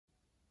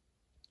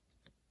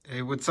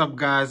Hey, what's up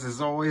guys?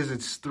 As always,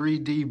 it's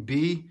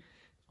 3DB.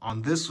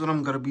 On this one,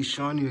 I'm going to be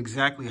showing you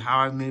exactly how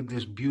I made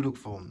this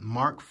beautiful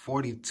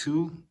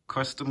mk42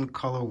 custom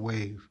color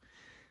wave.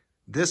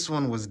 This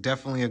one was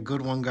definitely a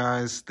good one,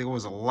 guys. There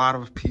was a lot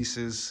of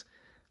pieces,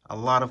 a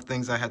lot of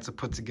things I had to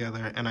put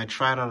together, and I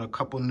tried out a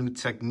couple new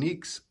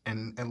techniques,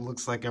 and it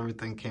looks like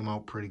everything came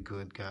out pretty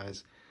good,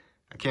 guys.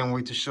 I can't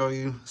wait to show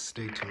you.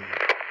 Stay tuned.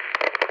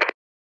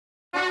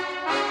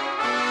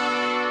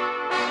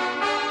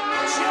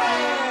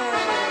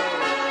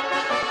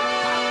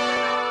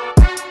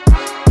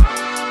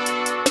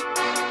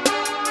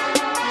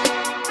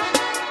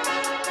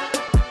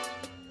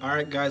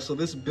 Alright guys, so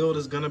this build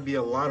is going to be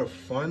a lot of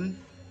fun.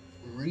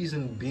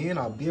 Reason being,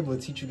 I'll be able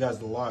to teach you guys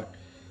a lot.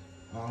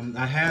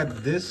 I had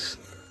this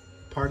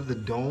part of the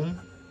dome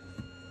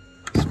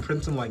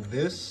printing like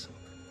this,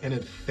 and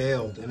it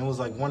failed. And it was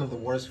like one of the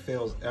worst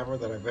fails ever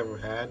that I've ever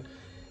had.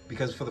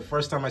 Because for the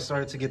first time I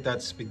started to get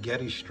that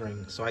spaghetti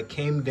string. So I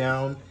came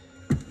down,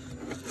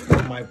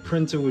 my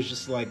printer was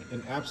just like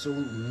an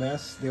absolute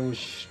mess. There was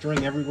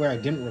string everywhere. I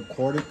didn't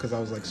record it because I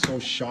was like so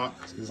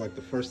shocked. It was like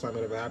the first time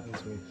it ever happened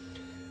to me.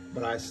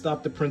 But I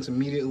stopped the print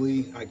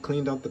immediately. I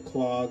cleaned out the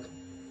clog.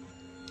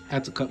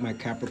 Had to cut my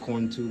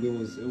Capricorn tube. It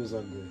was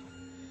ugly.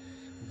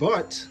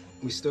 But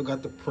we still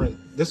got the print.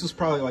 This was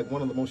probably like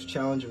one of the most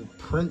challenging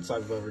prints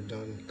I've ever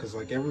done, because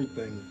like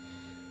everything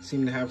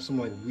seemed to have some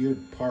like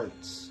weird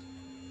parts.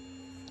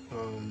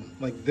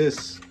 Like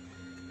this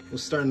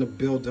was starting to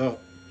build up,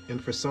 and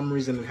for some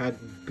reason it had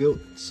built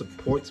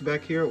supports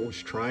back here. It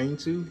was trying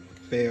to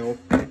fail.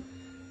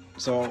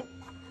 So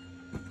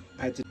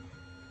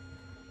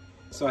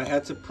I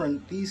had to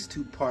print these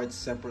two parts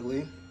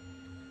separately,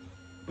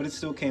 but it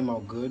still came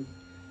out good.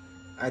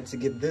 I had to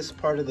get this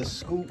part of the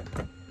scoop.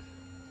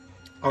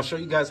 I'll show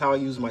you guys how I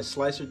use my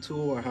slicer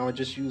tool, or how I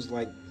just use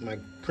like my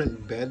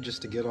print bed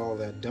just to get all of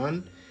that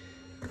done.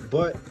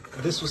 But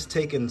this was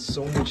taking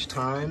so much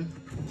time,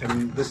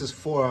 and this is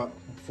for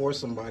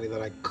somebody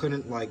that I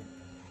couldn't like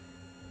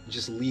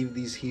just leave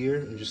these here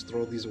and just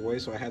throw these away,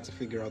 so I had to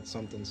figure out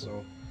something.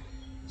 So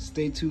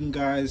stay tuned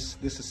guys,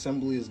 this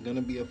assembly is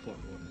gonna be a fun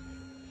one.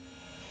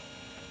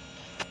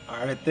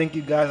 Alright, thank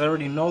you guys. I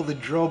already know the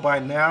drill by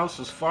now.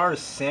 So as far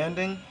as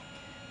sanding,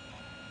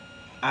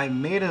 I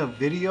made a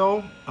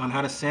video on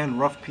how to sand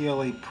rough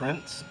PLA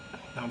prints.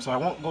 So I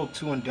won't go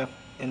too in depth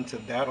into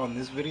that on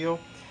this video.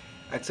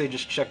 I'd say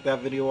just check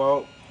that video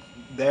out.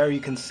 There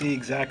you can see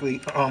exactly,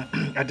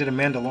 I did a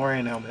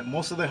Mandalorian helmet.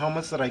 Most of the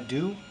helmets that I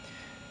do,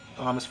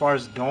 as far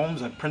as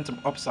domes, I print them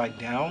upside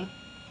down.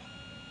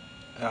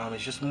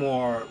 It's just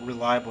more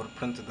reliable to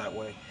print it that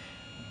way.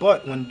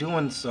 But when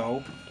doing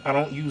so, I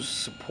don't use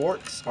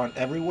supports on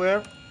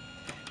everywhere.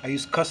 I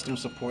use custom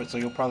supports, so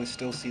you'll probably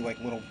still see like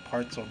little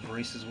parts or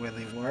braces where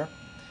they were.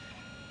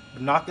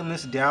 Knocking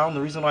this down,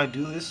 the reason why I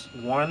do this,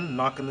 one,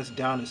 knocking this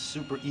down is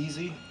super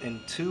easy,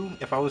 and two,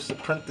 if I was to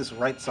print this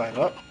right side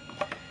up,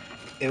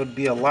 it would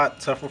be a lot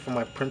tougher for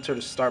my printer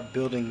to start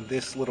building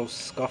this little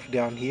scuff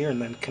down here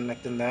and then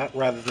connecting that,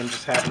 rather than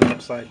just having it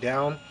upside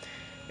down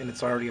and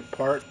it's already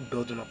apart,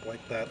 building up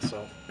like that.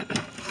 So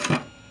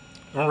I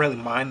don't really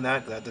mind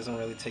that, because that doesn't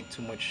really take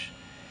too much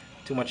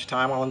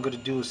time. All I'm going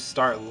to do is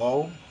start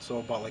low, so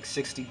about like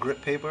 60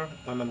 grit paper,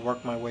 and then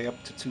work my way up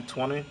to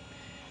 220,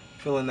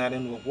 filling that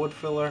in with wood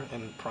filler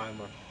and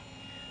primer.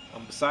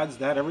 Besides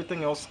that,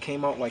 everything else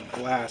came out like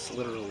glass,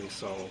 literally.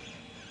 So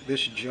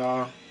this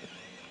jaw,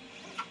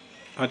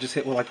 I just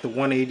hit with like the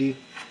 180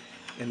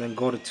 and then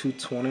go to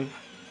 220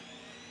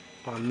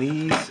 on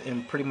these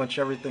and pretty much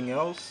everything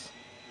else.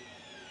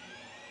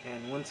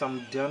 And once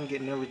I'm done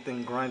getting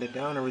everything grinded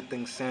down,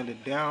 everything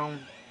sanded down,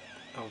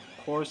 of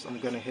course I'm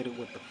going to hit it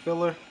with the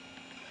filler,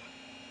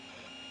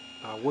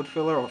 wood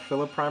filler or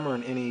filler primer,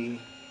 and any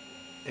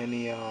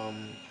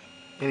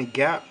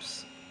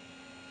gaps,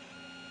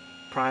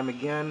 prime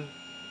again,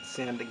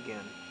 sand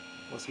again.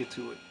 Let's get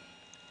to it.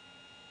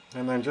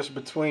 And then just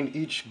between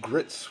each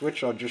grit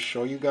switch, I'll just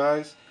show you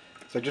guys.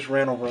 So I just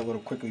ran over it a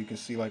little quickly. You can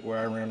see like where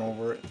I ran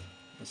over it. You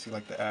can see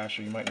like the ash,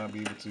 or you might not be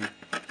able to.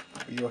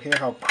 You'll hear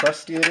how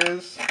crusty it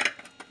is,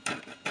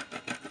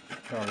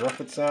 how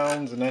rough it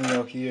sounds, and then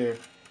you'll hear,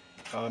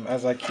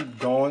 as I keep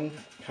going,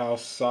 how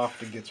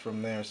soft it gets from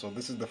there. So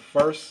this is the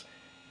first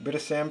bit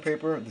of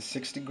sandpaper, the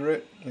 60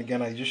 grit.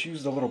 Again, I just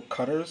use the little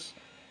cutters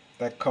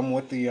that come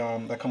with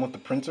the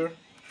printer,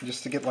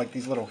 just to get like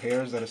these little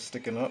hairs that are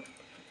sticking up.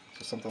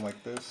 So something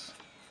like this,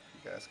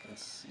 you guys can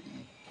see.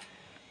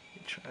 Let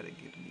me try to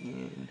get it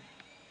in.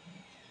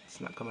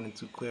 It's not coming in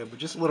too clear, but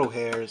just little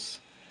hairs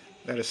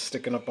that is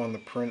sticking up on the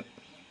print.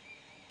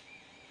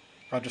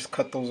 I'll just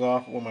cut those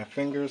off with my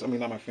fingers. I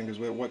mean, not my fingers,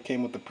 with what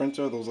came with the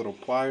printer, those little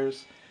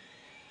pliers.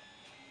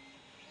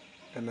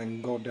 And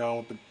then go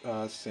down with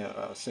the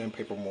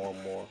sandpaper more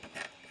and more.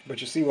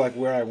 But you see like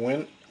where I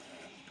went?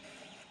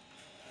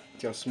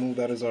 See how smooth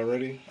that is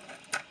already?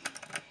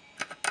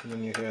 And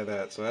then you hear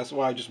that. So that's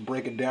why I just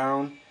break it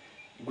down,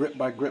 grit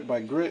by grit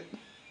by grit,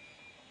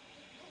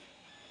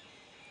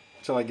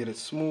 until I get it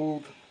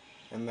smooth,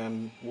 and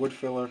then wood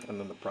filler,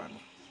 and then the primer.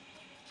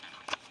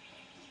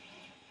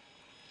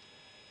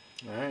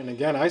 Alright, and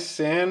again, I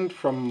sand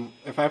from,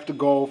 if I have to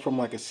go from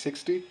like a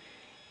 60,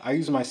 I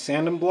use my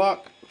sanding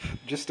block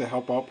just to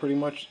help out pretty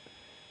much,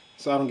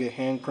 so I don't get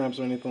hand cramps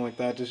or anything like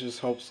that. This just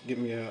helps get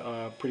me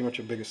a pretty much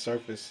a bigger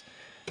surface.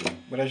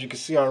 But as you can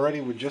see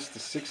already with just the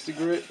 60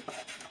 grit,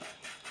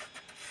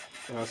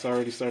 it's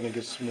already starting to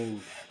get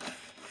smooth.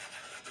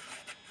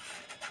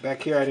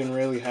 Back here I didn't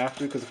really have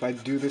to, because if I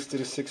do this to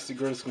the 60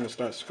 grit, it's going to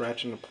start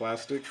scratching the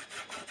plastic.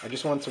 I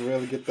just want to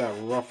really get that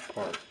rough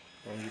part.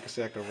 And you can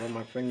see I can run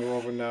my finger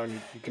over now, and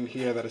you can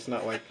hear that it's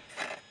not like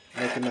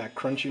making that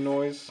crunchy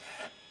noise.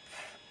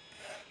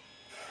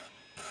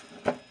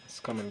 It's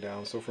coming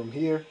down. So from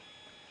here,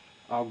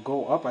 I'll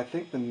go up. I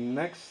think the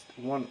next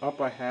one up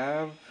I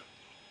have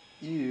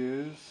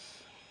is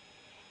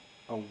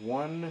a I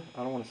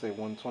don't want to say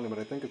 120, but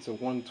I think it's a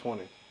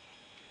 120.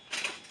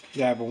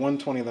 Yeah, I have a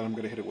 120 that I'm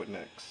going to hit it with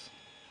next.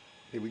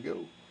 Here we go.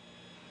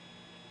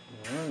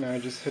 Alright, now I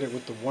just hit it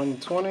with the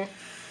 120.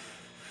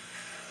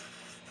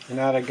 And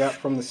now that I got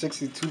from the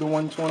 60 to the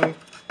 120,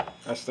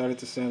 I started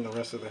to sand the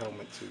rest of the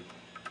helmet too.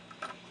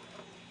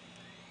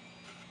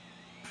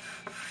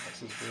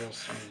 This is real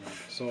smooth.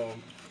 So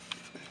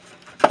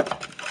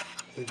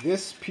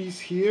this piece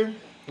here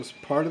was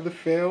part of the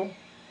fail.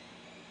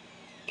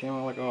 Came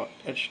out like all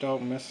etched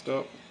out, messed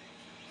up.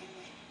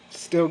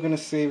 Still gonna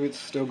save it,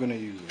 still gonna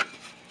use it.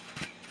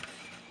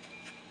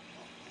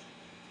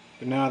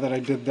 But now that I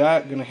did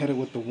that, I'm gonna hit it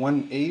with the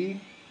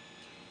 180.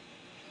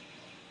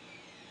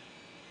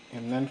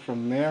 And then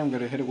from there, I'm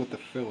gonna hit it with the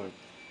filler.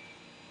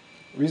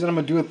 The reason I'm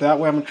gonna do it that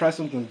way, I'm gonna try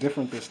something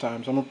different this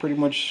time. So I'm gonna pretty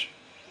much,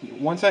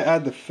 once I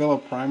add the filler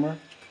primer,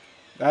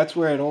 that's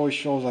where it always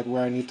shows like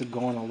where I need to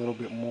go in a little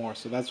bit more.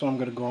 So that's what I'm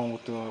gonna go on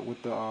with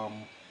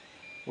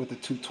the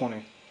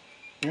 220.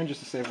 And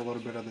just to save a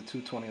little bit of the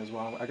 220 as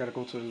well. I gotta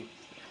go to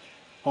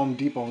Home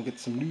Depot and get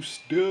some new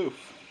stuff.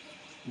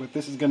 But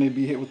this is gonna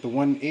be hit with the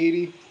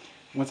 180.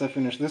 Once I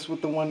finish this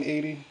with the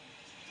 180,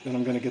 then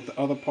I'm gonna get the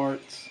other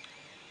parts,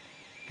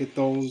 get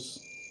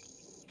those,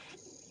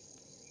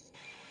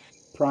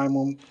 prime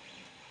them.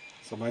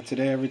 So by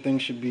today, everything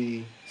should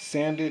be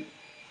sanded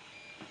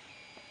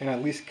and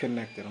at least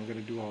connected. I'm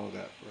gonna do all of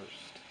that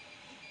first.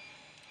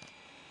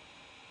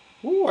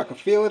 Ooh, I can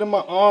feel it in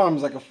my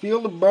arms. I can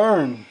feel the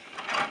burn.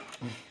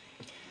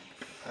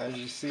 As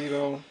you see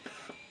though,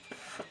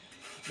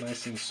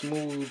 nice and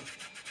smooth.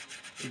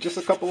 In just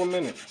a couple of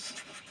minutes.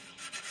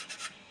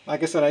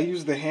 Like I said, I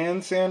use the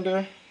hand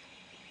sander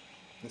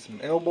and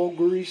some elbow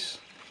grease,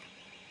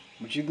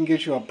 but you can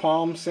get you a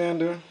palm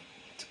sander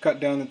to cut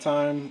down the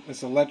time.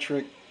 It's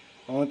electric.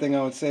 The only thing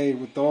I would say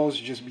with those,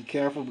 just be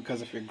careful,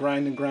 because if you're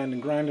grinding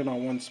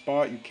on one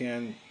spot, you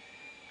can,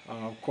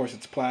 of course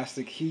it's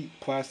plastic, heat,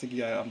 plastic,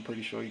 yeah, I'm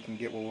pretty sure you can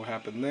get what will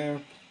happen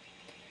there.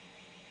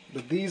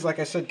 But these, like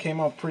I said,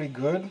 came out pretty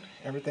good.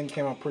 Everything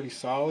came out pretty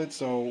solid.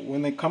 So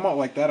when they come out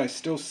like that, I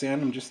still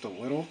sand them just a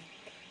little.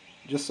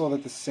 Just so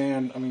that the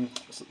sand,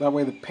 so that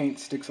way the paint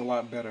sticks a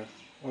lot better.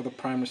 Or the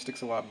primer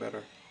sticks a lot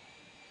better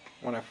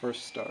when I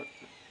first start.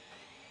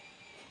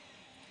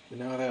 But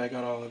now that I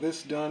got all of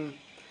this done,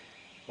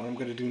 what I'm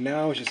going to do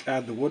now is just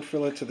add the wood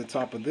filler to the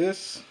top of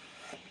this.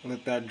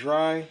 Let that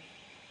dry.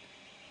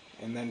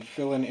 And then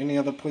fill in any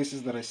other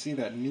places that I see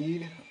that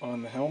need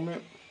on the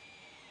helmet.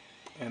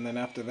 And then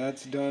after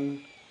that's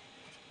done,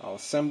 I'll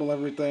assemble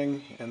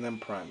everything and then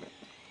prime it.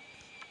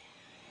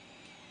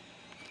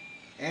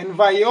 And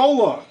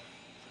Viola!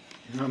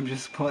 I'm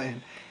just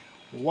playing.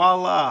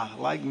 Voila!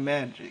 Like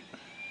magic.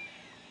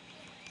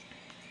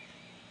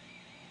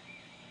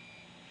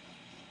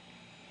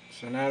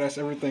 So now that's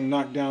everything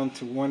knocked down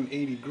to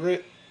 180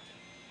 grit.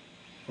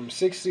 From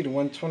 60 to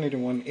 120 to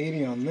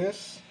 180 on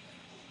this.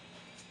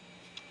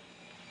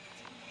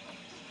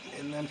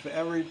 And then for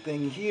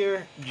everything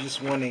here,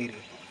 just 180.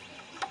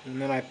 And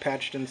then I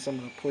patched in some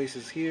of the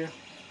places here.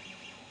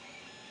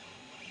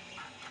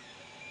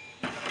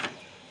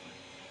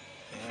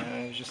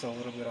 And just a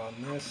little bit on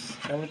this.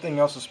 Everything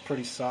else is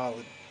pretty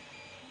solid.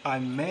 I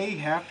may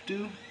have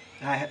to,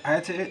 I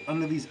had to hit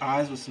under these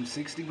eyes with some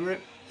 60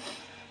 grit.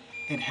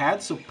 It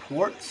had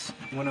supports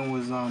when it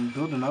was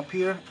building up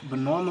here, but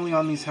normally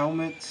on these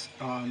helmets,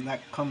 that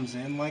comes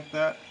in like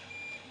that.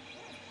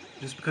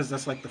 Just because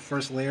that's like the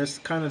first layer. It's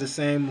kind of the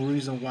same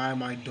reason why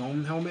my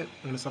dome helmet,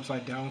 when it's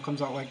upside down, comes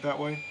out like that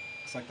way.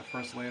 It's like the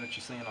first layer that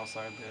you're seeing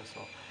outside there.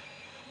 So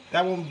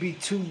that won't be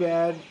too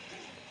bad.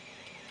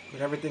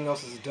 But everything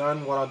else is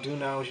done. What I'll do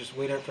now is just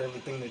wait for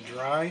everything to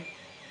dry.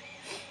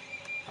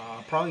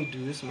 I'll probably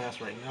do this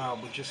mask right now,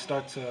 but just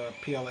start to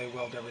PLA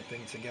weld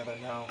everything together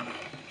now.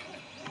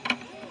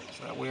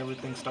 So that way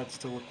everything starts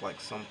to look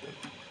like something.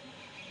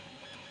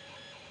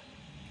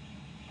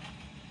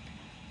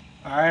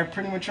 I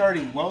pretty much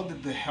already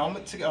welded the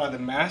helmet together, the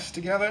mask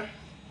together.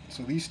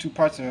 So these two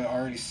parts are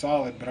already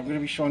solid, but I'm going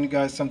to be showing you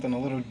guys something a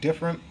little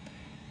different.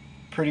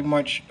 Pretty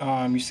much,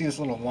 you see this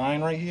little line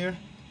right here?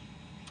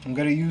 I'm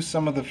going to use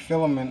some of the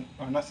filament,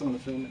 or not some of the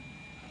filament,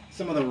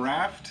 some of the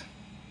raft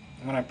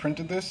when I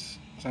printed this.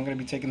 So I'm going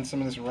to be taking some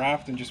of this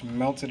raft and just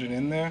melted it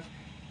in there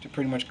to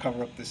pretty much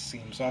cover up this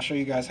seam. So I'll show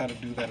you guys how to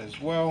do that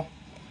as well.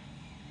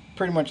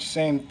 pretty much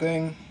same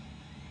thing.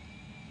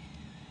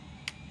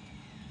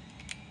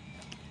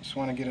 Just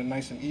want to get it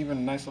nice and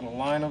even, nice little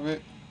line of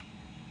it.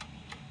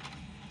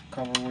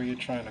 Cover where you're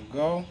trying to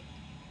go.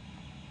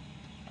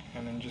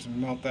 And then just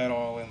melt that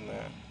all in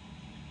there.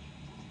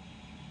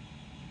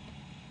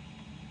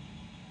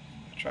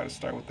 Try to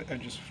start with the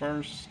edges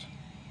first.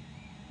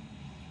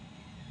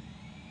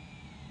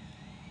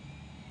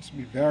 Just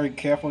be very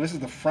careful. This is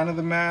the front of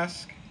the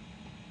mask,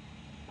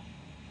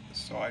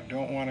 so I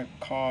don't want to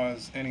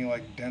cause any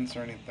like dents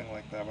or anything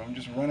like that. But I'm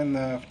just running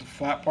the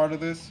flat part of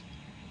this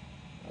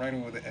right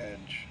over the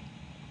edge,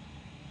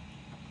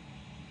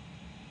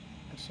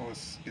 so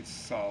it's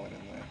solid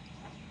in there,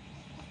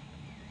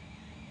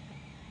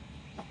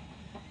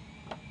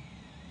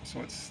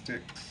 so it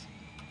sticks.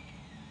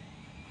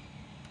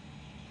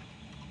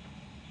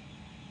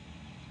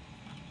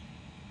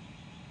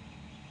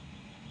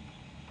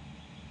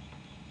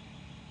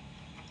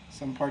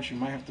 Some parts you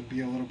might have to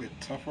be a little bit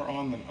tougher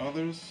on than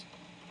others.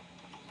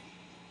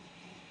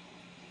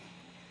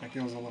 Like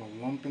there was a little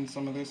lump in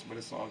some of this, but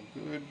it's all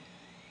good.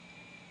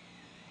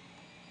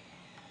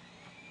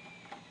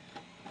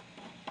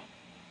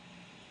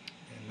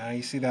 And now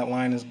you see that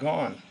line is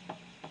gone.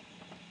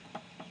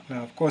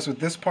 Now of course with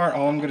this part,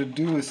 all I'm going to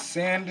do is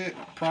sand it,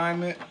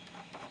 prime it,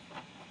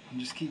 and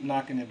just keep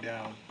knocking it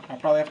down. I'll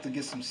probably have to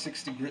get some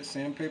 60 grit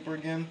sandpaper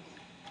again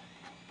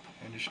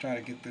and just try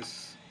to get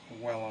this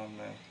well on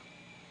there.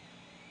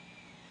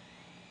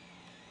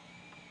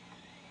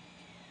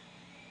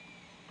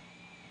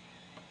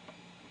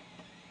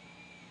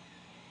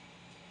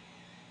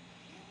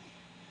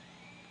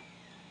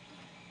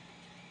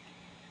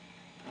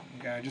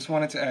 Okay, I just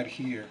wanted to add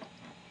here.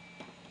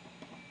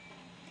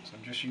 So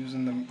I'm just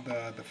using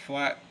the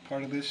flat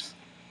part of this,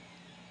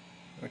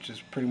 which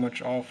is pretty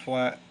much all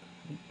flat,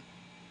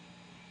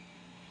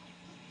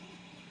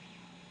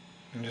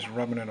 and just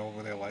rubbing it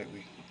over there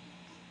lightly.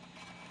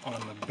 On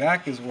the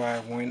back is where I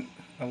went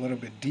a little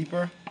bit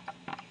deeper.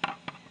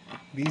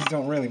 These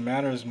don't really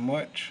matter as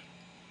much,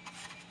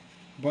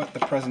 but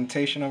the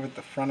presentation of it,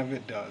 the front of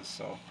it does.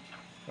 So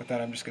with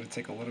that, I'm just going to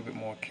take a little bit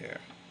more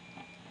care.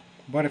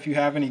 But if you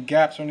have any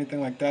gaps or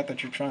anything like that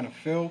that you're trying to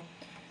fill,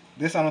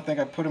 this I don't think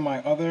I put in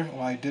my other,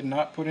 well I did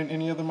not put in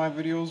any other of my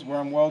videos where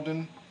I'm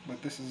welding,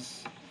 but this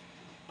is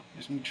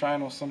just me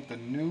trying on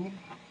something new.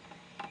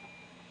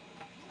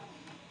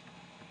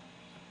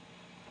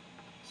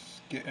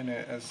 Just getting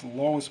it as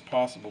low as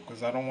possible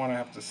because I don't want to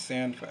have to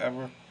sand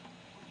forever.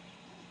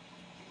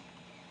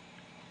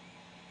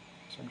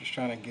 So I'm just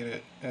trying to get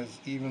it as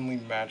evenly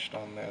matched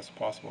on there as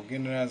possible.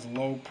 Getting it as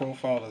low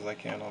profile as I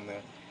can on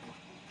there.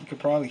 You could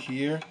probably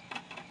hear.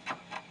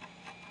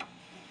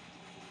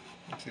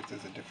 Let's see if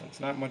there's a difference.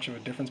 Not much of a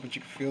difference, but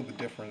you can feel the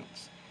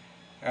difference.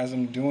 As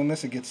I'm doing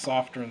this, it gets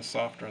softer and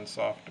softer and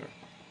softer,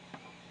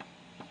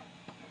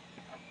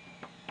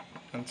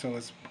 until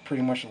it's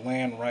pretty much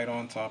laying right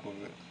on top of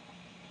it.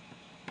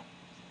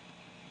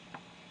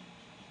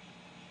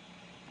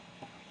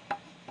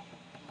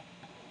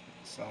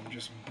 So I'm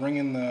just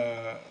bringing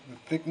the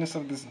thickness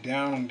of this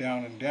down and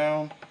down and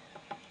down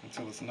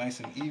until it's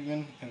nice and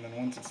even, and then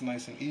once it's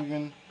nice and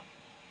even,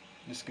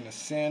 I'm just going to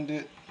sand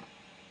it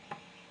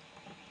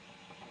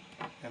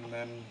and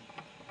then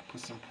put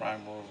some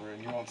primer over it,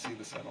 and you won't see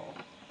this at all.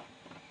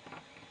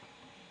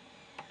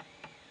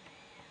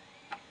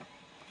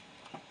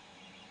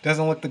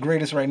 Doesn't look the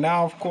greatest right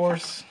now, of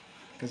course,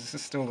 because this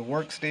is still the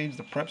work stage,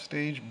 the prep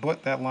stage,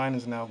 but that line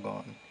is now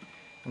gone.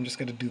 I'm just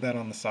going to do that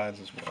on the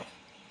sides as well.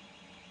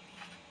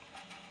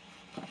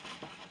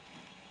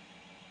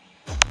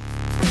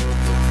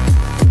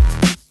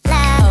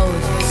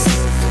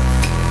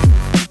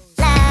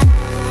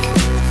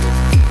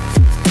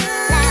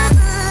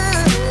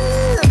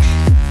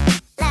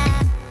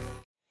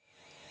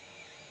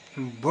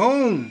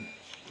 Boom!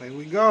 There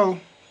we go.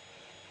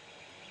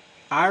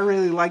 I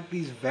really like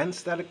these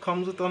vents that it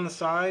comes with on the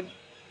side.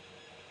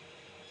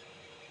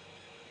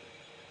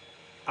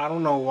 I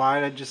don't know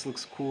why, that just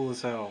looks cool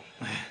as hell.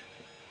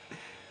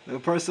 The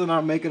person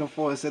I'm making it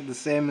for said the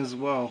same as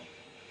well.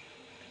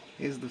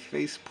 Here's the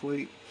face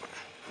plate.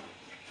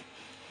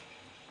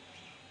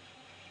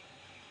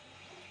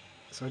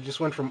 So it just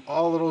went from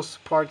all of those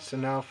parts to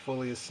now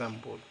fully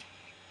assembled.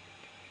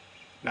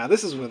 Now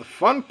this is where the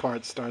fun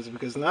part starts,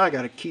 because now I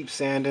got to keep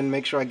sanding,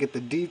 make sure I get the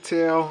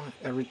detail,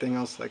 everything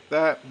else like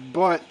that.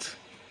 But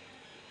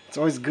it's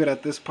always good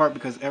at this part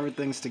because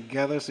everything's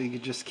together, so you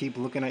can just keep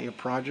looking at your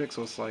project.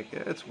 So it's like,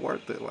 yeah, it's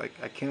worth it. Like,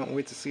 I can't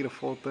wait to see the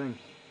full thing.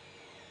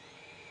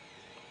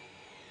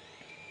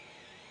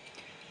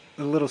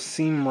 The little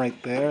seam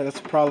right there,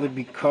 that's probably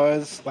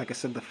because, like I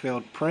said, the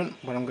failed print,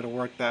 but I'm going to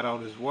work that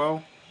out as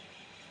well.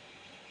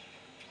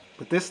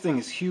 But this thing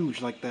is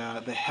huge. Like the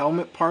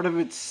helmet part of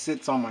it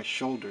sits on my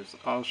shoulders.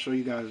 I'll show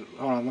you guys.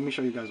 Hold on, let me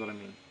show you guys what I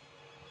mean.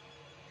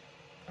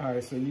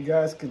 Alright, so you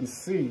guys can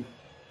see,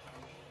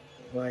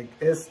 like,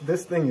 this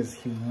thing is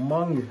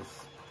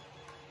humongous.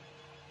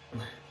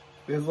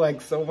 There's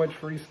like so much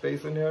free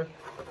space in here.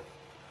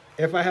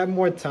 If I had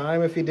more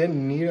time, if he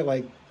didn't need it,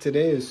 like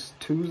today is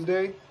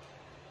Tuesday,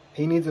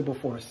 he needs it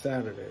before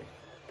Saturday.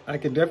 I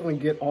could definitely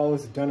get all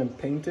this done and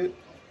painted,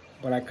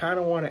 but I kind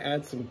of want to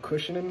add some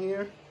cushion in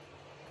here.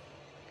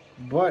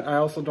 But I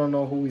also don't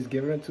know who he's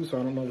giving it to, so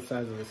I don't know the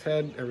size of his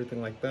head,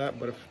 everything like that.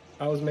 But if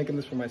I was making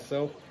this for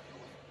myself,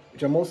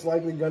 which I'm most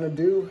likely gonna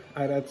do,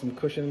 I'd add some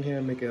cushion in here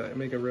and make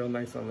it real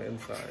nice on the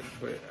inside.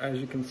 But as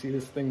you can see,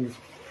 this thing is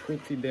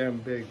pretty damn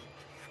big.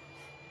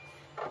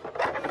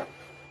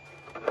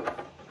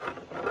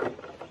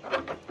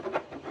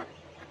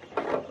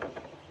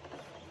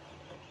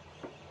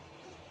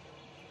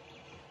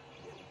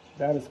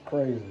 That is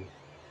crazy.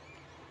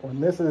 When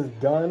this is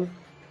done,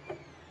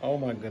 oh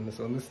my goodness,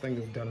 when this thing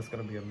is done, it's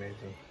gonna be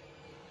amazing.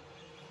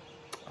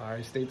 All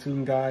right, stay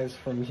tuned guys.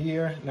 From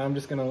here, now I'm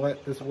just gonna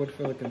let this wood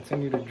filler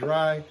continue to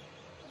dry.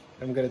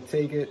 I'm gonna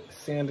take it,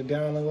 sand it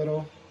down a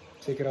little,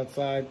 take it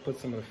outside, put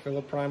some of the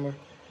filler primer.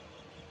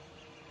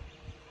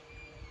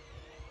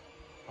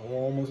 I will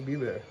almost be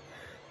there.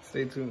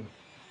 Stay tuned.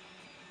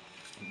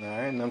 All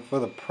right, and then for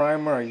the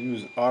primer, I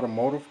use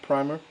automotive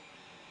primer.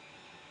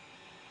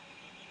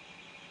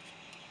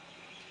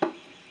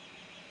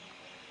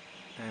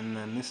 And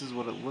then this is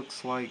what it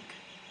looks like.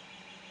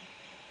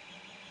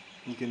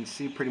 You can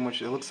see pretty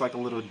much, it looks like a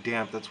little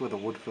damp. That's where the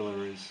wood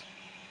filler is.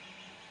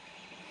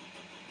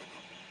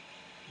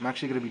 I'm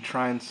actually going to be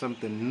trying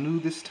something new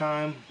this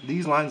time.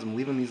 These lines, I'm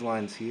leaving these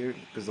lines here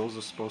because those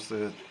are supposed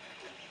to, if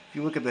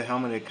you look at the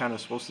helmet, they're kind of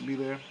supposed to be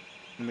there.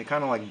 And they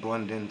kind of like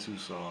blend in too,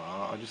 so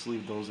I'll just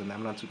leave those in.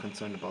 I'm not too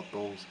concerned about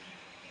those.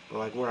 But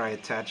like where I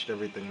attached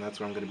everything, that's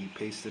where I'm going to be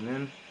pasting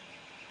in.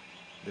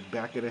 The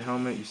back of the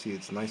helmet, you see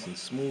it's nice and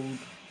smooth.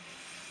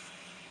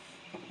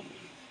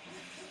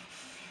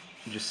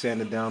 Just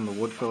sanded down the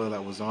wood filler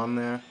that was on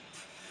there,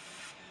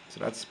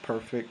 so that's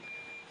perfect.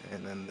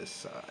 And then this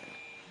side,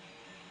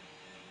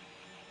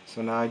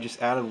 so now I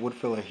just added wood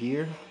filler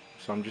here,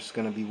 so I'm just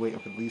gonna be waiting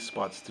for these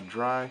spots to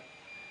dry.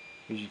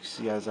 As you can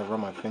see, as I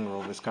run my finger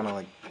over, it's kind of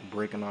like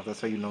breaking off.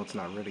 That's how you know it's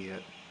not ready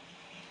yet.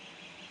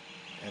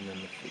 And then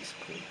the face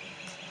plate.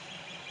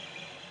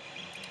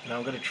 Now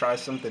I'm gonna try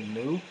something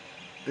new.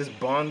 This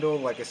Bondo,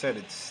 like I said,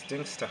 it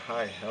stinks to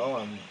high hell.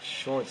 I'm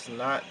sure it's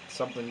not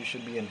something you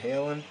should be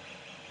inhaling,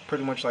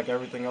 pretty much like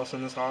everything else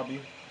in this hobby.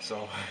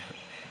 So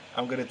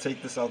I'm gonna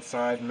take this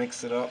outside,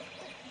 mix it up.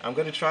 I'm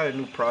gonna try a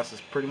new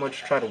process, pretty much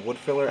try to wood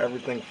filler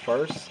everything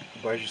first,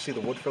 but as you see,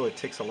 the wood filler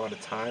takes a lot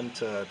of time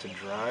to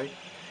dry.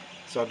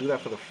 So I'll do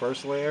that for the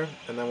first layer,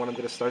 and then what I'm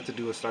gonna start to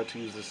do is start to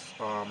use this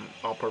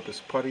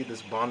all-purpose putty,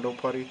 this Bondo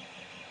putty,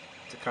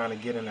 to kind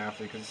of get in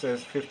after, because it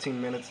says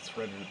 15 minutes it's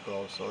ready to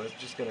go. So it's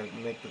just gonna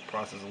make the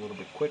process a little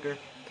bit quicker.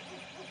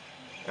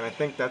 And I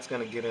think that's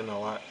gonna get in a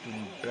lot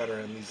better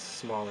in these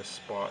smaller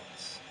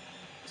spots.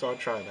 So I'll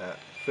try that.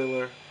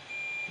 Filler,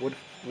 wood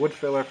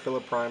filler, filler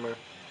primer,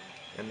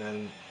 and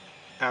then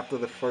after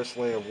the first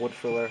layer of wood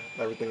filler,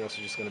 everything else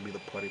is just going to be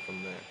the putty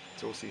from there.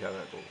 So we'll see how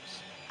that goes.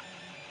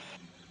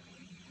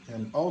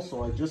 And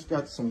also, I just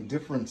got some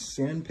different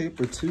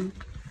sandpaper too.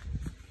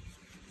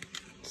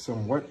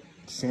 Some wet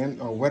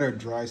or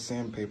dry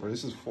sandpaper.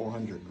 This is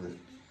 400 grit.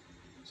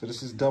 So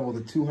this is double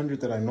the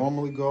 200 that I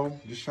normally go.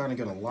 Just trying to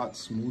get a lot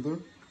smoother.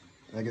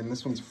 And again,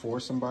 this one's for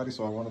somebody,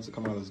 so I want it to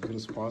come out as good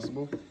as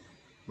possible.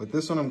 But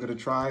this one I'm going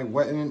to try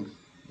wetting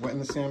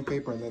the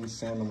sandpaper and then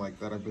sand them like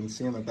that. I've been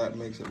seeing that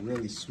makes it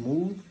really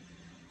smooth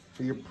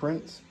for your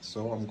prints.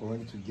 So I'm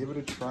going to give it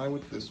a try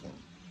with this one.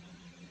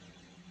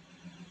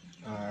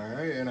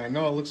 Alright, and I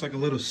know it looks like a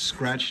little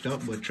scratched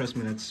up, but trust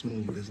me, that's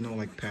smooth. There's no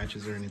like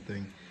patches or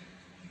anything.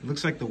 It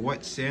looks like the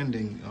wet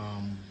sanding,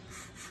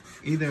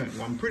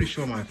 well, I'm pretty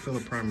sure my filler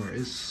primer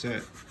is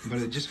set, but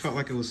it just felt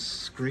like it was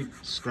scraping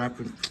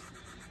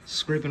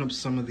up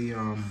some of the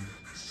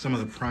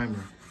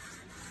primer.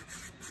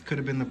 Could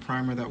have been the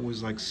primer that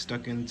was like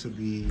stuck into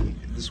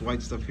this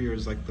white stuff here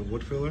is like the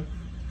wood filler,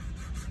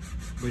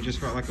 but it just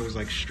felt like it was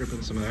like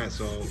stripping some of that.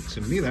 So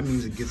to me that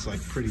means it gets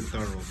like pretty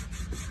thorough,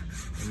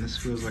 and this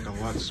feels like a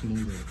lot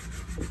smoother.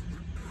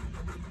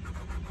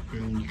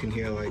 And you can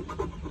hear like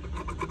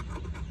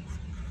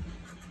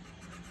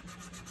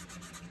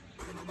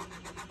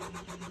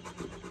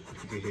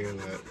you can hear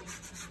that.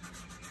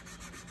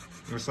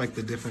 It's like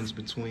the difference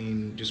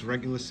between just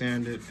regular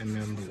sanded and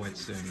then the wet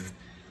sanded.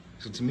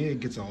 So to me, it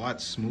gets a lot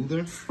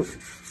smoother.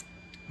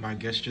 But I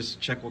guess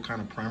just check what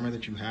kind of primer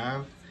that you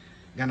have.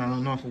 Again, I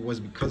don't know if it was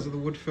because of the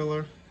wood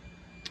filler.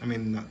 I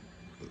mean,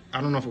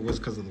 I don't know if it was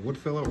because of the wood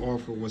filler or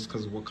if it was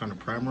because of what kind of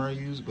primer I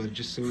used, but it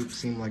just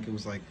seemed like it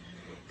was like,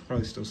 you can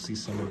probably still see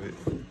some of it.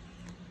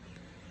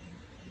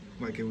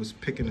 Like it was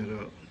picking it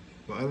up.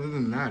 But other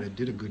than that, it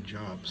did a good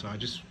job. So I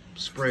just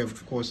spray,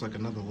 of course, like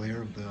another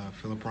layer of the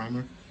filler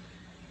primer.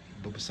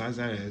 But besides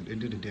that, it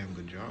did a damn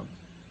good job.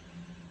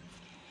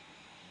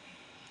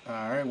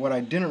 Alright, what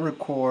I didn't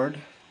record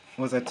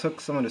was I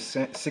took some of the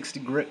 60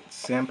 grit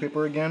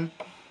sandpaper again,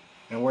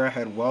 and where I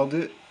had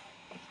welded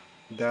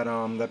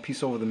that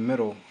piece over the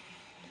middle,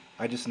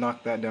 I just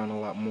knocked that down a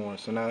lot more.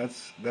 So now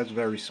that's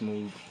very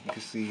smooth. You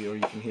can see or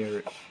you can hear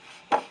it.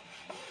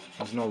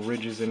 There's no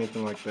ridges,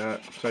 anything like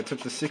that. So I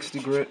took the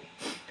 60 grit,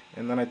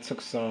 and then I took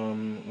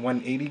some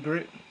 180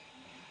 grit,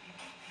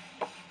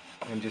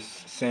 and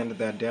just sanded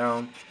that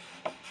down,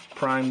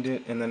 primed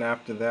it, and then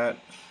after that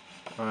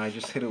I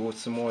just hit it with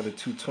some more of the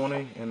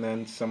 220 and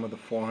then some of the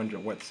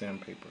 400 wet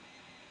sandpaper.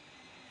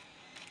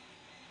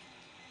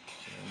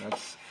 And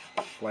that's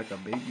like a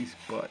baby's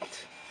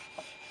butt.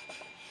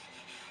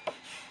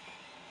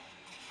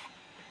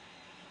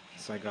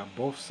 So I got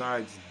both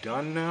sides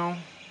done now.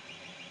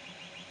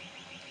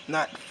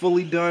 Not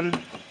fully done,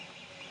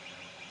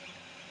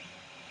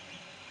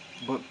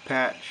 but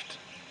patched.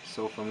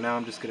 So from now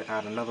I'm just going to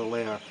add another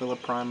layer of filler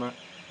primer,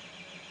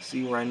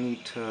 see where I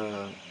need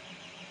to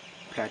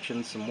patch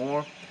in some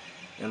more.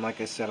 And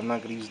like I said, I'm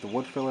not going to use the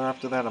wood filler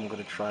after that. I'm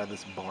going to try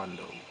this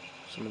Bondo,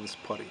 some of this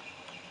putty.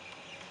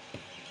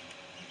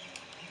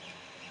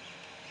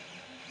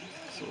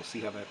 So we'll see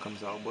how that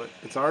comes out, but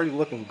it's already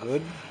looking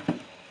good.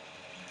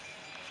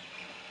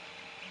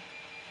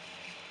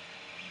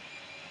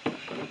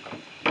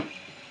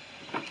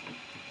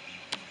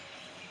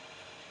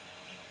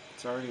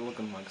 It's already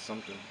looking like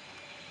something.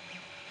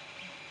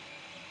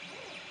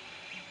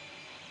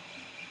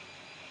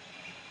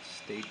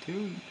 Stay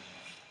tuned.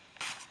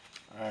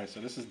 Alright, so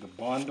this is the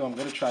Bondo. I'm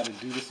going to try to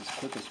do this as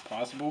quick as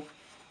possible.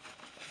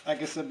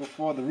 Like I said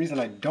before, the reason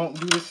I don't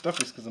do this stuff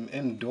is because I'm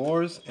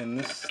indoors and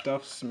this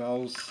stuff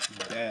smells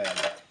bad.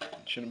 I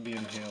shouldn't be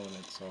inhaling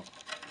it, so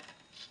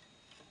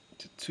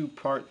it's a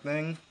two-part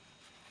thing.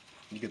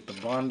 You get the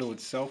Bondo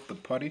itself, the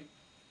putty,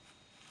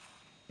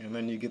 and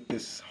then you get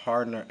this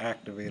hardener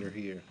activator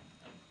here.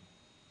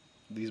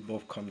 These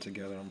both come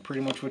together. And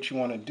pretty much what you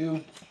want to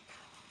do,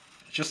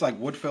 it's just like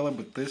wood filler,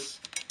 but this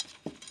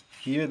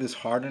here, this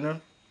hardener,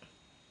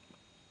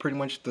 pretty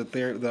much the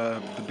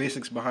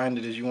basics behind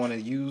it is you want to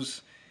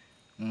use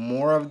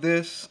more of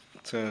this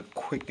to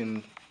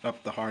quicken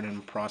up the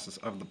hardening process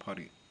of the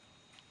putty.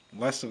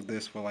 Less of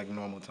this for like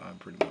normal time,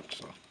 pretty much.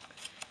 So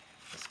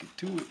let's get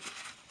to it.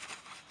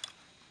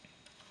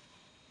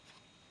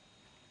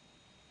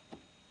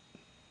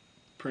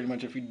 Pretty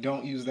much if you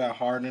don't use that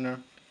hardener,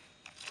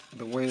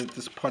 the way that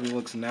this putty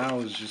looks now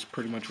is just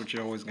pretty much what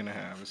you're always going to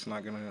have. It's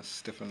not going to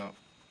stiffen up.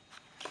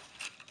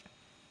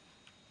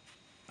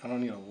 I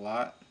don't need a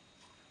lot.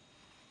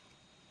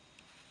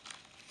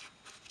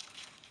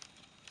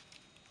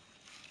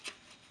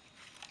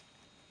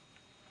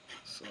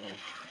 So,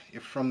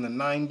 if from the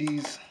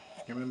 90s,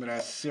 you remember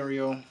that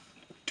cereal?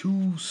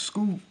 2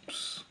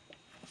 scoops.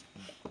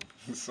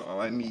 That's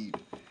all I need.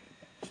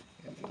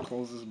 And then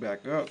close this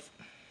back up.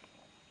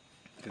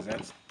 Because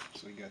that's,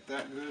 so we got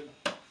that good.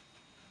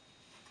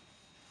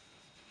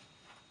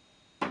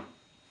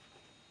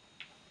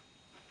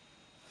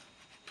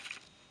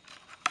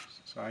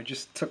 So I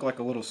just took like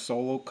a little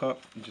solo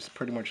cup and just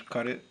pretty much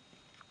cut it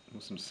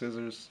with some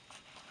scissors.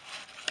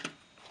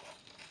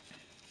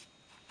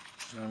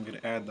 Now I'm going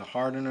to add the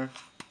hardener.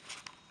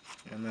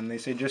 And then they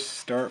say just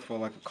stir it for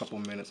like a couple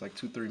minutes, like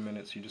 2-3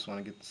 minutes. You just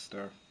want to get the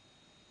stir.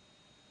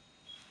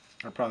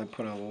 I probably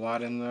put a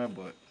lot in there,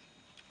 but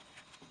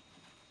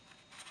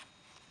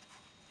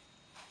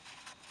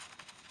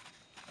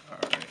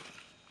alright.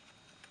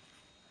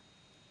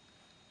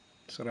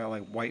 So that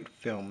like white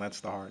film,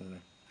 that's the hardener.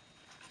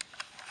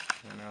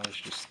 And now let's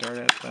just stir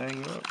that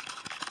thing up.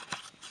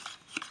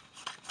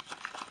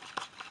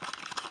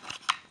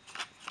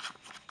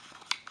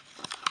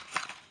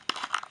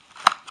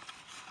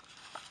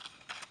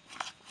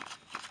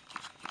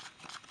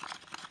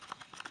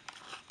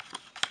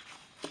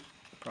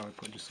 Probably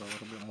put just a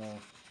little bit more.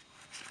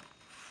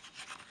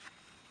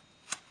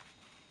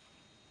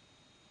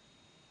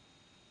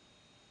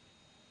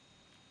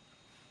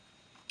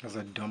 As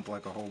I dump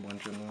like a whole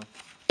bunch in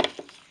there.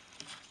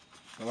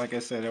 But like I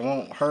said, it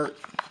won't hurt.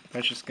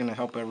 That's just going to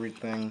help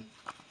everything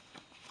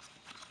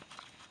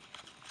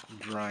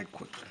dry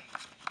quicker.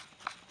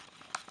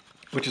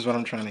 Which is what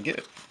I'm trying to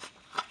get.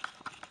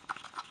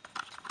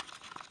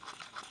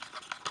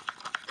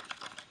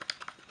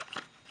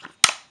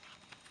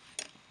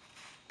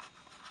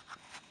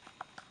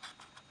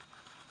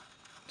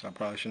 So I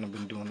probably shouldn't have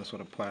been doing this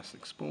with a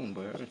plastic spoon,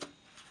 but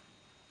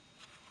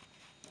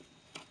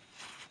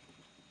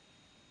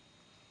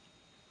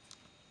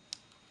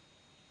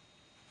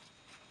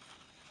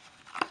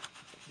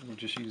we'll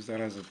just use that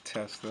as a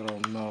test. That'll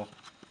know,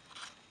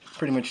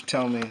 pretty much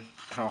tell me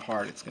how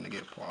hard it's going to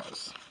get.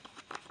 Pause.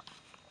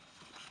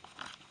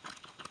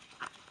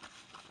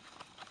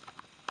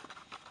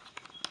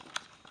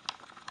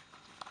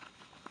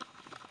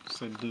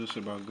 So do this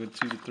about a good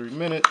 2 to 3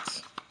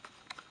 minutes.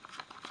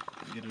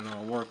 Get it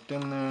all worked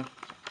in there.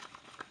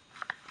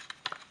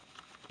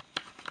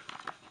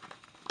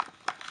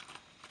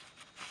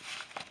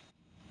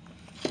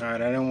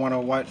 Alright, I didn't want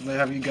to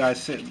have you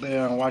guys sit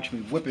there and watch me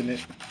whipping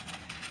it.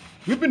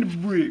 Whipping the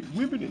brick,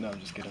 whipping it. No,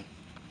 I'm just kidding.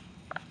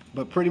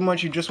 But pretty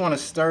much you just want to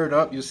stir it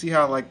up. You'll see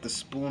how like the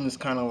spoon is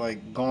kind of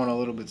like going a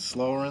little bit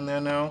slower in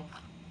there now.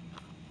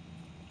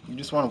 You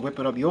just want to whip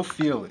it up. You'll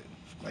feel it.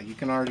 Like you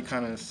can already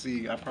kind of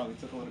see. I probably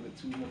took a little bit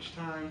too much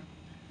time.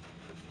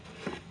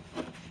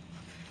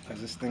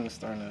 Because this thing is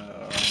starting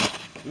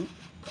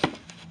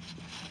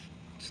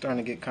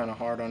to get kind of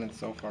hard on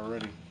itself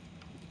already.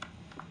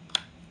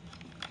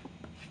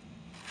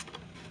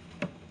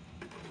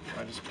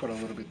 put a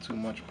little bit too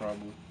much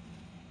probably.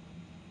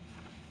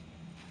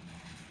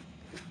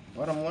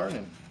 But I'm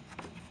learning.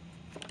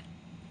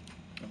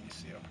 Let me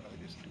see, I'll probably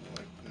just do it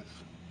like this.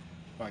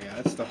 Oh yeah,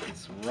 that stuff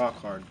gets rock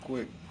hard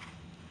quick.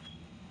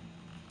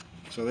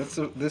 So this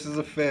is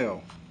a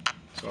fail.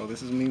 So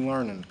this is me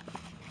learning.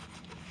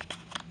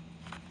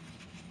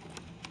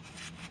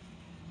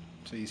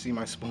 So you see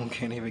my spoon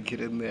can't even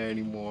get in there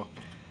anymore.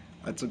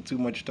 I took too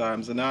much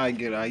time. So now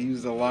I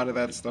used a lot of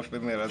that stuff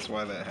in there. That's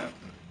why that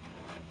happened.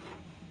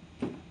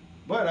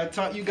 But I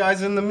taught you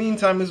guys in the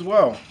meantime as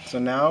well. So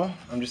now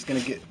I'm just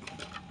gonna get,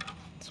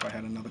 so I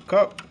had another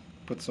cup,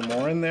 put some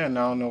more in there, and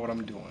now I know what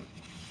I'm doing.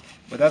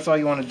 But that's all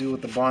you want to do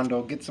with the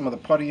Bondo. Get some of the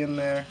putty in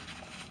there,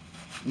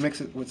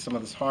 mix it with some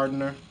of this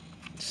hardener,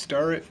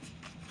 stir it,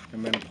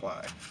 and then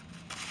apply.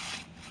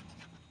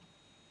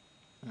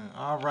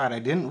 Alright, I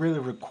didn't really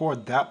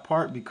record that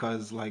part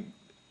because like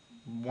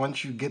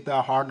once you get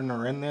that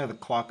hardener in there, the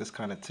clock is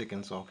kind of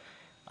ticking, so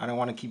I don't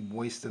want to keep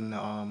wasting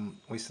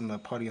the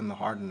putty and the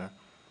hardener.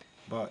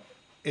 But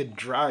it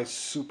dries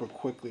super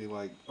quickly,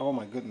 like oh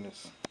my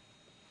goodness.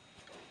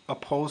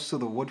 Opposed to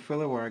the wood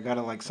filler where I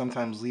gotta like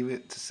sometimes leave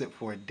it to sit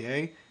for a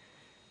day,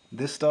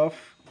 this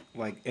stuff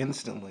like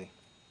instantly.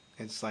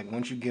 It's like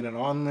once you get it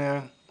on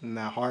there and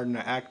that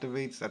hardener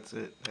activates, that's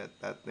it.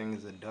 That thing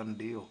is a done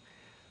deal,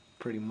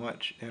 pretty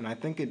much. And I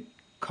think it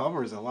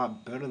covers a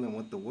lot better than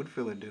what the wood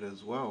filler did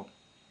as well.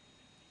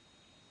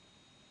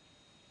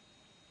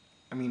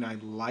 I mean, I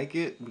like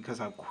it because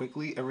how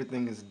quickly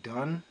everything is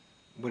done,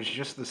 but it's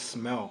just the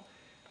smell.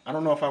 I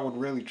don't know if I would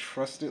really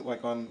trust it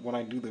like on when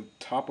I do the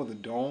top of the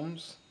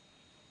domes.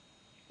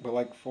 But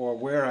like for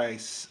where I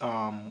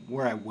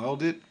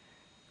weld it,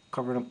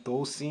 covering up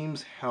those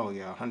seams, hell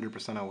yeah,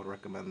 100% I would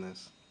recommend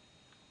this.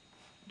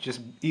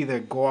 Just either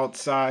go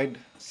outside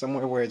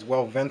somewhere where it's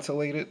well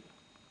ventilated,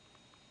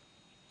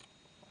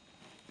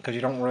 because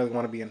you don't really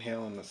want to be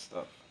inhaling this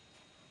stuff.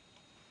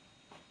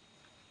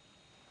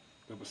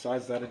 But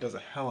besides that, it does a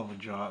hell of a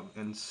job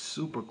and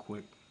super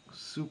quick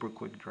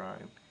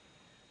drying.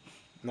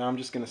 Now I'm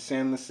just going to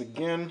sand this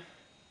again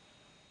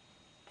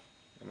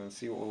and then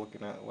see what we're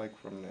looking at like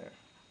from there.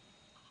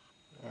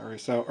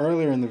 Alright, so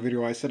earlier in the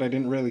video I said I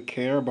didn't really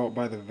care about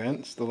by the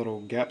vents, the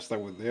little gaps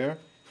that were there.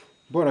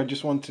 But I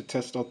just wanted to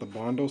test out the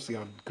Bondo, see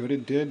how good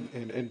it did,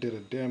 and it did a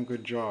damn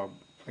good job.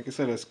 Like I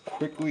said, as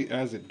quickly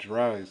as it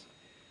dries.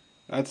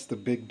 That's the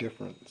big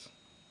difference.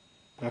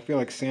 I feel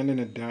like sanding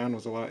it down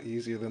was a lot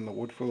easier than the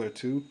wood filler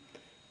too.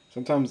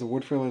 Sometimes the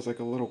wood filler is like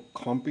a little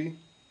clumpy,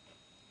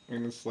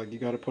 and it's like you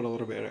got to put a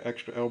little bit of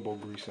extra elbow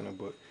grease in it.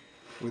 But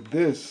with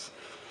this,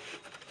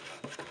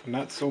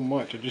 not so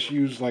much. I just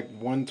used like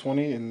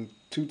 120 and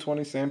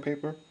 220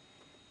 sandpaper,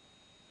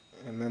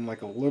 and then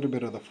like a little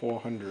bit of the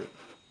 400.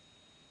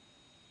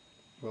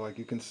 But like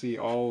you can see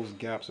all those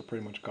gaps are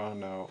pretty much gone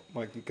now.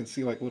 Like you can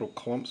see like little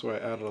clumps where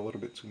I added a little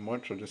bit too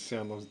much. I'll just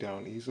sand those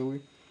down easily.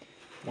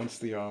 Once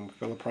the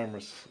filler primer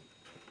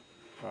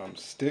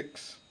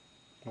sticks,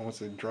 and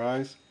once it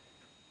dries.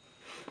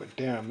 But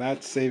damn,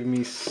 that saved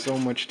me so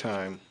much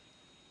time.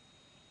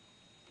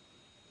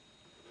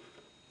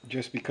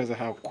 Just because of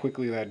how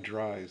quickly that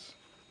dries.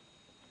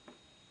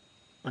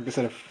 Like I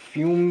said, if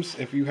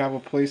you have a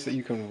place that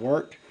you can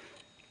work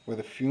where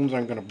the fumes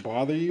aren't going to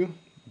bother you,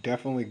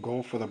 definitely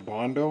go for the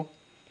Bondo.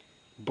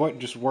 But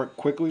just work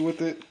quickly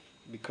with it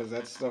because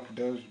that stuff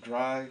does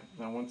dry.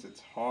 Now once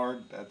it's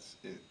hard, that's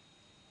it.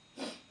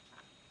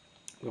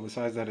 But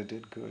besides that, it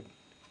did good.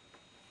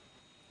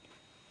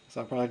 So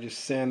I'll probably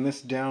just sand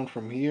this down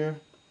from here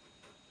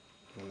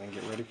and then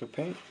get ready for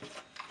paint.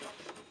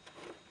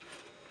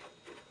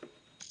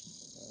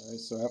 Alright,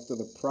 so after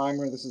the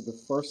primer, this is the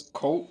first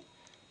coat.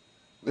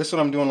 This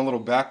one I'm doing a little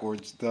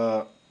backwards.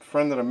 The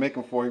friend that I'm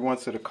making for, he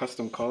wants it a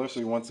custom color, so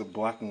he wants it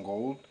black and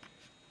gold.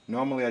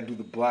 Normally I do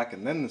the black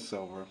and then the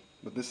silver,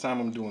 but this time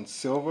I'm doing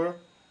silver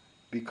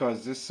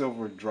because this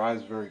silver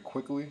dries very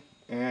quickly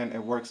and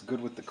it works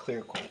good with the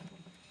clear coat.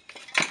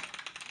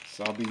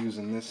 So I'll be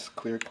using this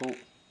clear coat.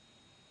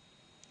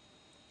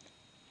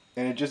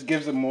 And it just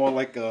gives it more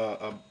like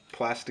a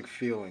plastic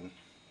feeling.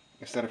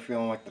 Instead of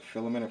feeling like the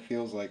filament, it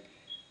feels like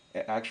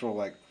an actual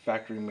like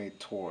factory made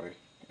toy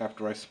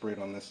after I sprayed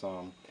on this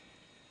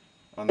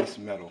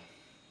metal.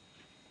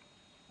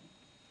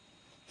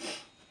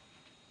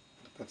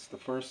 That's the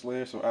first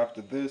layer. So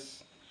after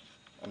this,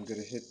 I'm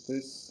gonna hit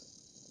this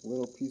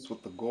little piece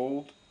with the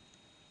gold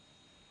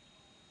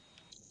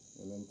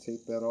and then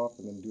tape that off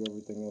and then do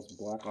everything else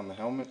black on the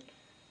helmet.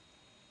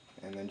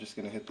 And then just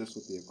gonna hit this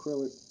with the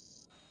acrylic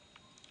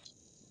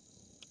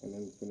and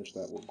then finish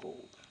that with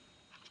gold.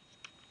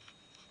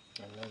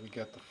 And then we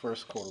got the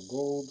first coat of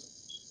gold.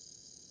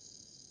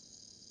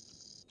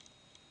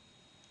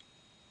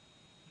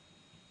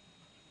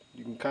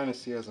 You can kind of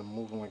see as I'm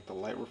moving like the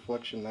light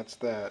reflection, that's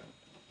that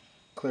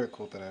clear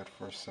coat that I had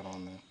first set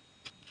on there.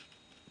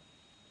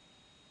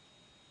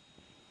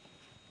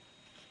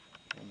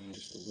 And then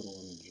just a little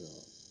on the jaw.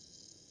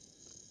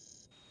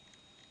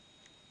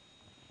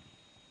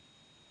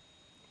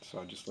 So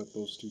I just let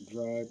those two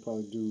dry,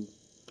 probably do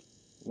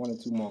 1 or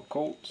 2 more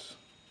coats,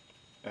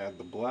 add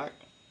the black,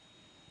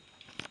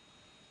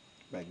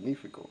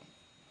 Magnifico.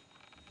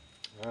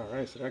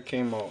 Alright, so that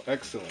came out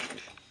excellent.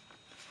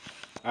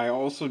 I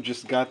also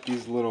just got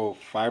these little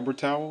fiber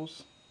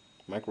towels,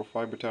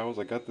 microfiber towels.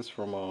 I got this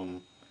from,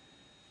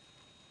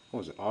 what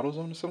was it,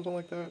 AutoZone or something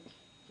like that?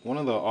 One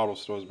of the auto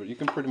stores, but you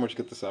can pretty much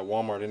get this at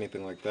Walmart,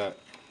 anything like that.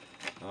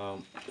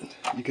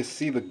 You can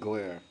see the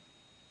glare.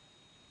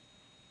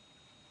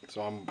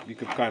 So you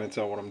can kind of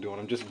tell what I'm doing.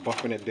 I'm just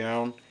buffing it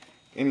down.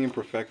 Any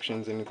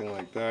imperfections, anything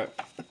like that.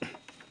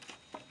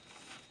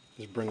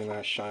 Just bringing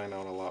that shine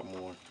out a lot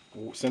more.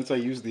 Since I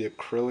use the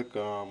acrylic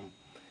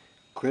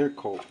clear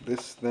coat,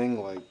 this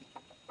thing, like,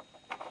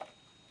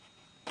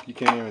 you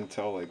can't even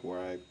tell like where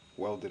I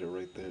welded it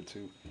right there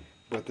too.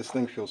 But this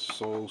thing feels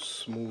so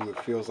smooth. It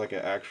feels like an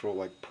actual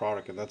like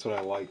product, and that's what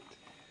I liked.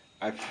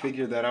 I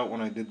figured that out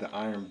when I did the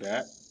iron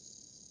bat.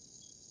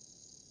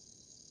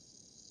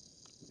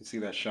 You can see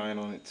that shine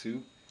on it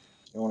too.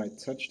 And when I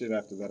touched it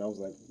after that, I was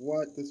like,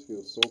 what? This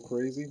feels so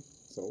crazy.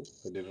 So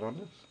I did it on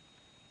this.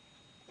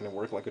 And it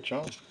worked like a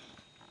charm.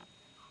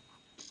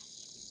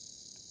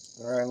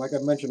 Alright, like I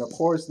mentioned, of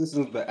course, this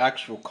is the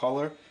actual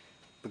color.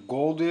 The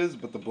gold is,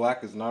 but the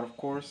black is not, of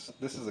course.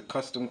 This is a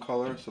custom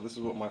color, so this is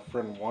what my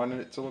friend wanted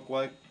it to look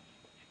like.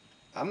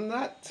 I'm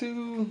not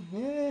too,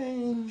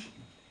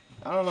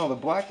 I don't know, the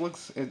black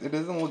looks, it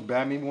doesn't look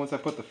bad. Maybe once I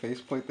put the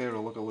faceplate there,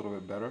 it'll look a little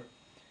bit better.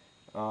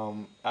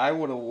 I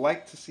would have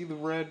liked to see the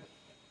red.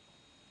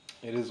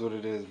 It is what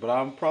it is, but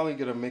I'm probably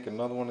going to make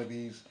another one of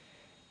these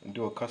and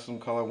do a custom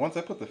color. Once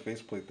I put the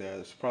faceplate there,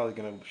 it's probably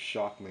going to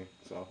shock me,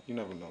 so you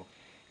never know.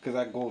 Because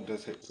that gold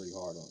does hit pretty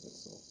hard on it,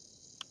 so.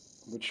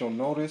 But you'll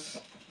notice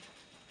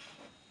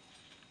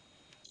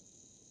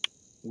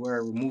where I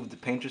removed the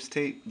painter's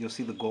tape, you'll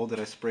see the gold that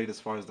I sprayed as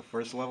far as the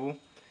first level.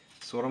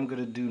 So what I'm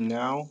going to do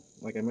now,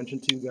 like I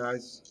mentioned to you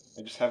guys,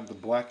 I just have the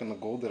black and the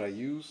gold that I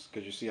use,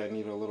 because you see I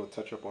need a little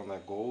touch up on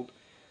that gold.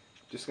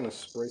 Just going to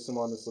spray some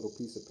on this little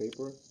piece of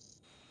paper,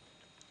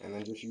 and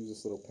then just use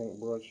this little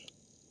paintbrush,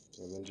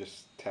 and then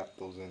just tap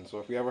those in. So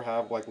if you ever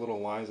have like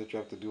little lines that you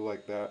have to do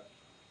like that,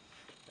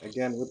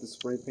 again with the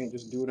spray paint,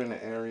 just do it in an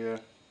area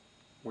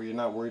where you're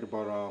not worried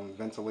about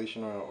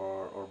ventilation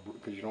or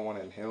because you don't want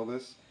to inhale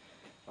this.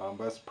 But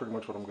that's pretty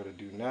much what I'm going to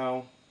do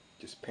now.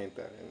 Just paint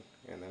that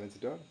in, and then it's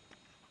done.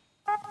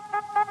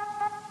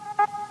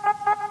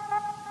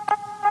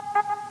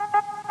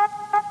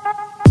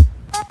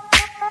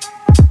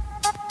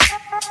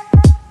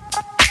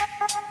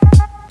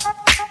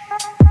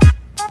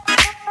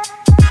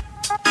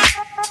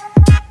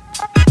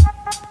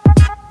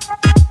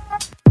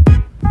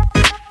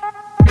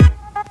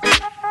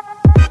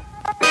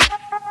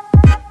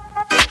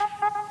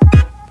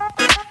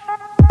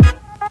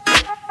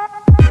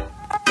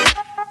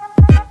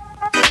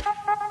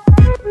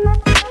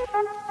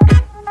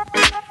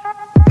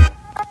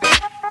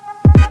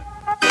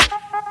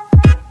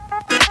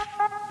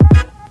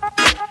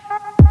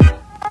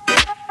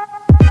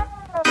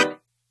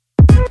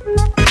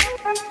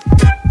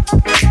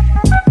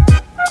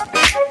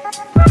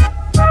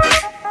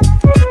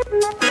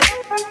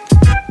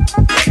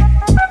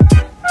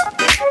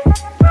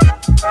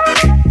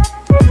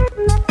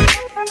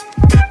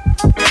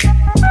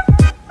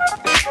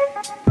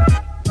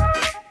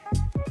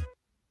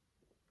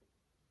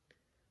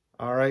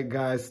 Alright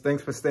guys,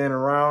 thanks for staying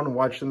around and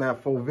watching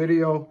that full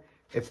video.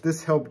 If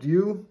this helped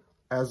you,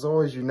 as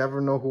always, you never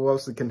know who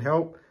else it can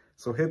help.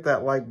 So hit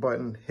that like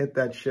button, hit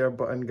that share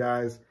button,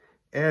 guys.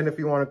 And if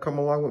you want to come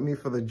along with me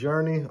for the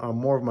journey on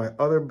more of my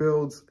other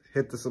builds,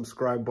 hit the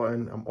subscribe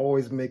button. I'm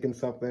always making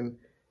something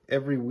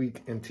every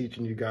week and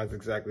teaching you guys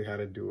exactly how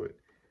to do it.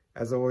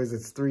 As always,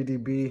 it's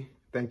 3DB.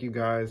 Thank you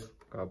guys.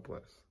 God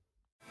bless.